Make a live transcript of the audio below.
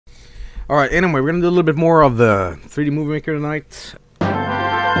Alright, anyway, we're gonna do a little bit more of the 3D Movie Maker tonight.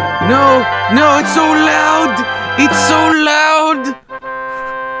 No! No, it's so loud! It's so loud!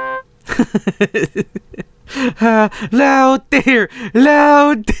 Loud there!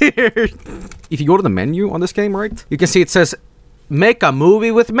 Loud there! If you go to the menu on this game, right? You can see it says, make a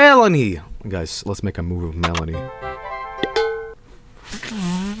movie with Melanie. Guys, let's make a movie with Melanie.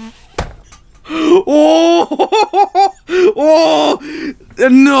 Oh! Oh!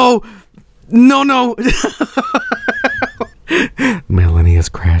 No! No, no! Melanie has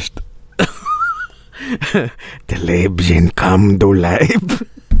crashed. The Lebchen come to life.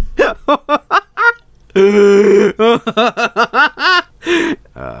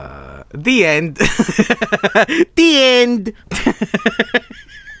 The end. The end.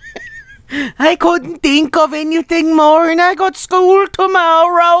 I couldn't think of anything more and I got school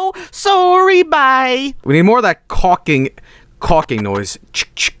tomorrow. Sorry, bye. We need more of that caulking noise.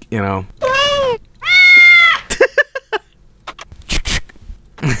 You know.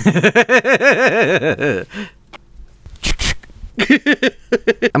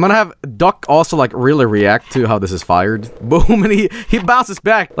 I'm gonna have Duck also like really react to how this is fired. Boom, and he bounces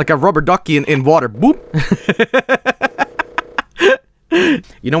back like a rubber ducky in water. Boop.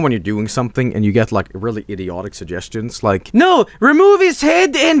 You know when you're doing something and you get like really idiotic suggestions like, no, remove his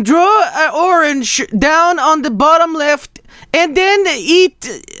head and draw an orange down on the bottom left and then eat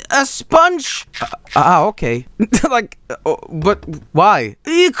a sponge. Okay. Like, but why?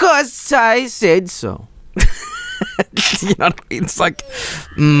 Because I said so. You know what I mean? It's like,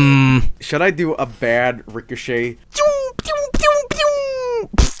 should I do a bad ricochet?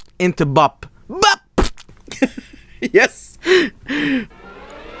 Into bop. Bop! Yes! Tim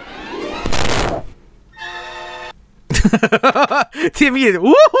immediate,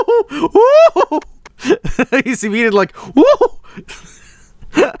 woo! Woo! He's immediate like, woo!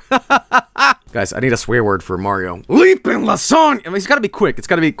 Guys, I need a swear word for Mario. Leaping lasagna! I mean, it's gotta be quick. It's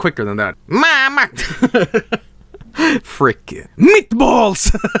gotta be quicker than that. Mama! Frick.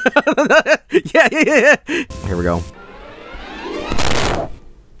 Meatballs! Yeah. Here we go.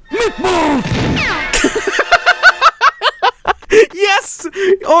 Meatballs! Yes!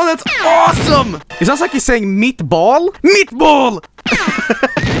 Oh, that's awesome! It sounds like he's saying meatball? Meatball!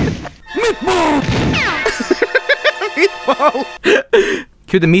 Meatball! Meatball!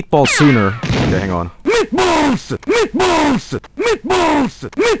 Cue the meatball sooner. Okay, hang on. Meatballs! Meatballs! Meatballs!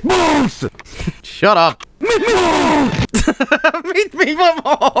 Meatballs! Shut up! Meatballs!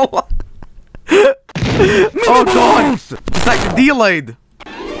 Meatball! Oh god! It's like delayed.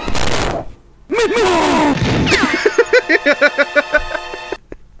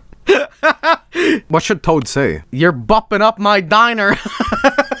 What should Toad say? You're bopping up my diner.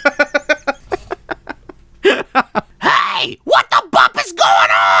 Hey! What the bop is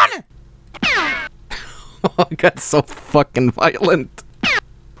going on? Oh, it got so fucking violent.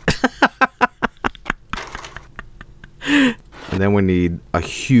 And then we need a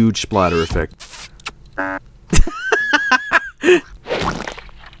huge splatter effect.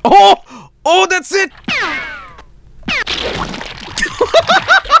 Oh! Oh, that's it!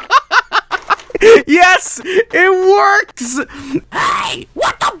 Yes! It works! Hey!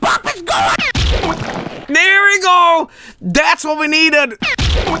 What the bop is going on? There we go! That's what we needed!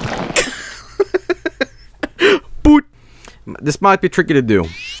 Boot! This might be tricky to do.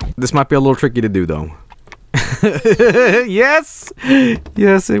 This might be a little tricky to do, though. Yes!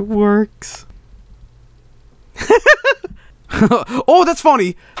 Yes, it works. Oh, that's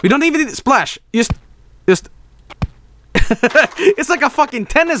funny. We don't even need to splash. Just. It's like a fucking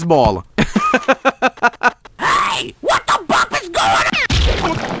tennis ball. Hey, what the bop is going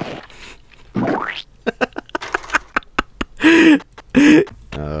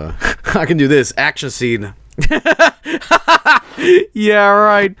on? I can do this action scene. Yeah,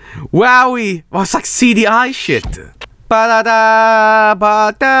 right. Wowie. Oh, it's like CDI shit. Ba-da-da,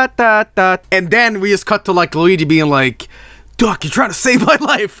 ba-da-da-da. And then we just cut to like Luigi being like, Duck, you're trying to save my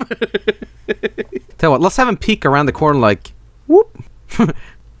life. Tell you what, let's have him peek around the corner like, whoop. Whoop,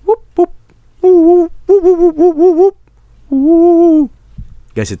 whoop. Whoop, whoop, whoop, whoop, whoop, whoop.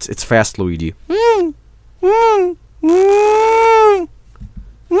 Guys, it's fast, Luigi.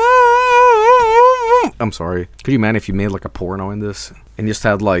 I'm sorry. Could you imagine if you made like a porno in this? And just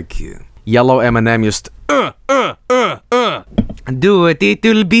had like yellow M&M just do it,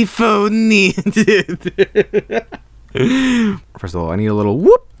 it'll be funny. First of all, I need a little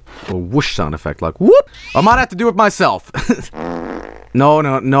whoop, a whoosh sound effect, like whoop. I might have to do it myself. No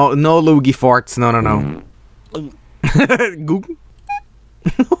loogie farts. No.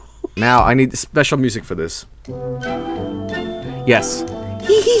 Now I need special music for this. Yes.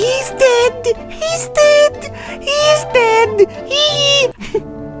 He's dead. He's dead. He's dead.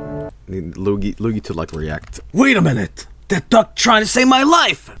 Need Loogie to like react. Wait a minute. That duck trying to save my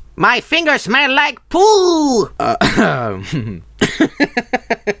life. My fingers smell like poo.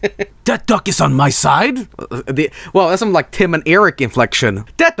 That duck is on my side. Well, that's some like Tim and Eric inflection.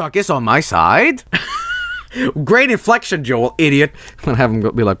 That duck is on my side. Great inflection, Joel, idiot. I'm gonna have him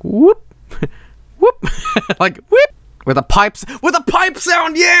be like whoop, whoop, like whip with a pipe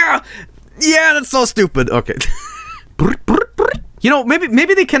sound. Yeah, yeah, that's so stupid. Okay. You know,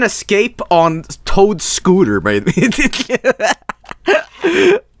 maybe they can escape on Toad's scooter, maybe.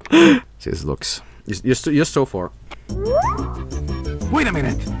 This looks. You're so far. Wait a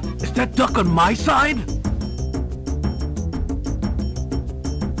minute. Is that duck on my side?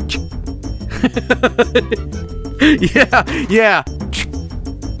 Yeah.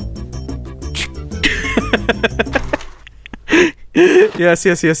 Yes.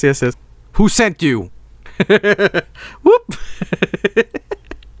 Who sent you? Whoop.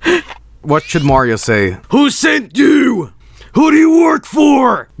 What should Mario say? Who sent you? Who do you work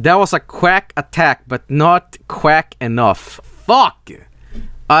for? That was a quack attack, but not quack enough. Fuck.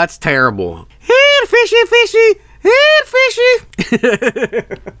 That's terrible. Here, fishy. Here, fishy.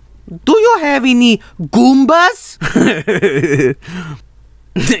 Do you have any Goombas?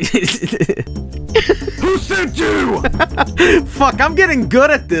 Who sent you? Fuck, I'm getting good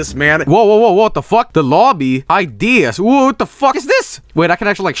at this, man. Whoa, what the fuck? The lobby? Ideas. Whoa, what the fuck is this? Wait, I can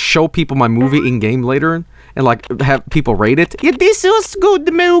actually like show people my movie in-game later and like have people rate it. Yeah, this was good,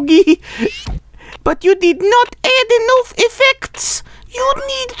 Moogie. But you did not add enough effects. You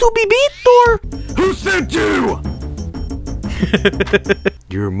need to be better. Who sent you?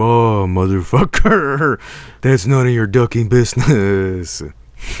 Your mom, motherfucker. That's none of your ducking business.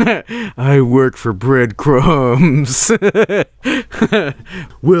 I work for breadcrumbs.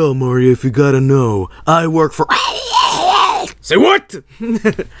 Well, Mario, if you gotta know, I work for... Say what?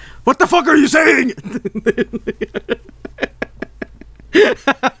 What the fuck are you saying?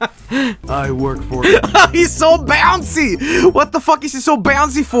 I work for... He's so bouncy! What the fuck is he so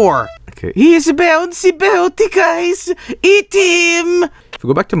bouncy for? Okay. He's bouncy, guys! Eat him! If we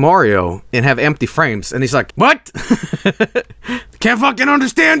go back to Mario and have empty frames, and he's like, what? Can't fucking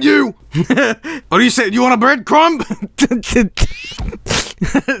understand you! What do you say? You want a breadcrumb?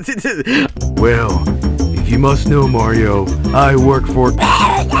 Well, if you must know, Mario, I work for...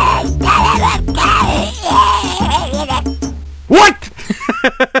 What?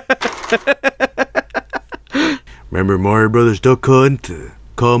 Remember Mario Brothers Duck Hunt?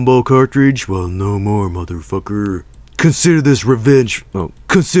 Combo cartridge? Well, no more, motherfucker. Consider this revenge. Oh,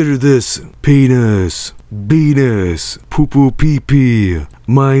 consider this penis, Venus, poo-poo pee-pee.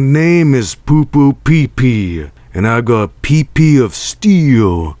 My name is poo-poo pee-pee, and I got pee-pee of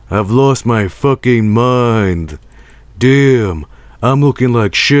steel. I've lost my fucking mind. Damn, I'm looking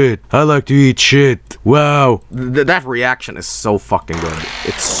like shit. I like to eat shit. Wow. That reaction is so fucking good.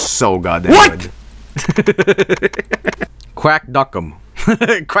 It's so goddamn good. Quack duck'em.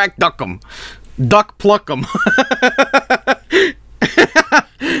 Quack duck'em. Duck pluck'em.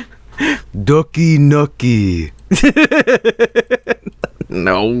 Ducky Nucky.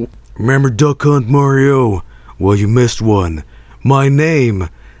 No. Remember Duck Hunt, Mario? Well, you missed one. My name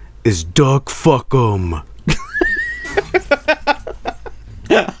is Duck Fuck'em.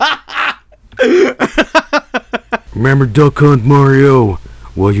 Remember Duck Hunt, Mario?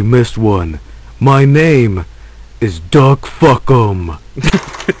 Well, you missed one. My name is Duck Fuck'em.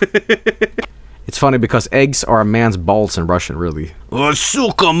 It's funny because eggs are a man's balls in Russian, really. Oh,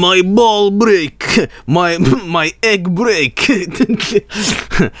 suka, my ball break. My egg break.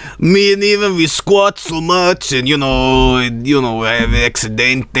 Me and even we squat so much, and you know, I have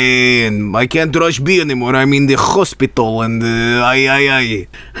accident, and I can't rush B anymore. I'm in the hospital, and I.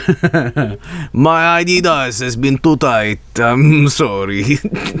 My Adidas has been too tight. I'm sorry.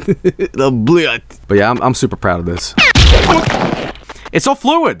 The blood. But yeah, I'm super proud of this. It's so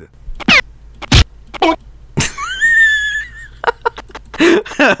fluid.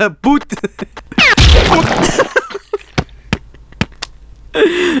 Boot.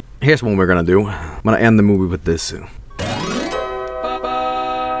 Here's what we're gonna do. I'm gonna end the movie with this.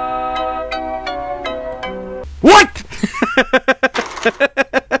 What?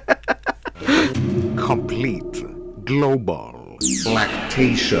 Complete global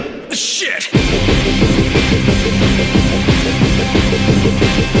lactation. Shit.